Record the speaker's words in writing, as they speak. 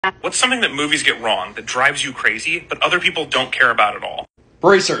What's something that movies get wrong that drives you crazy, but other people don't care about at all?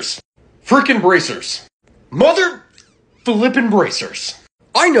 Bracers. Frickin' bracers. Mother flippin' bracers.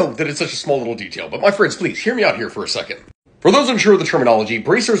 I know that it's such a small little detail, but my friends, please hear me out here for a second. For those unsure of the terminology,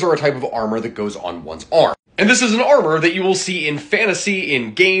 bracers are a type of armor that goes on one's arm. And this is an armor that you will see in fantasy,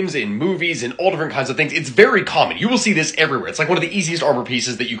 in games, in movies, in all different kinds of things. It's very common. You will see this everywhere. It's like one of the easiest armor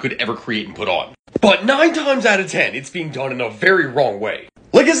pieces that you could ever create and put on. But 9 times out of 10, it's being done in a very wrong way.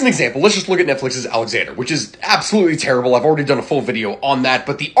 Like as an example, let's just look at Netflix's Alexander, which is absolutely terrible. I've already done a full video on that,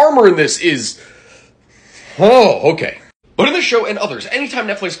 but the armor in this is... oh, okay. But in this show and others, anytime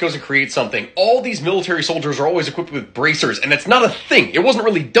Netflix goes and creates something, all these military soldiers are always equipped with bracers, and it's not a thing. It wasn't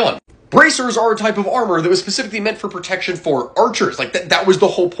really done. Bracers are a type of armor that was specifically meant for protection for archers. Like, that was the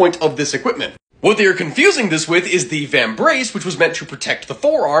whole point of this equipment. What they are confusing this with is the vambrace, which was meant to protect the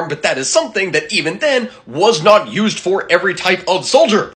forearm, but that is something that even then was not used for every type of soldier.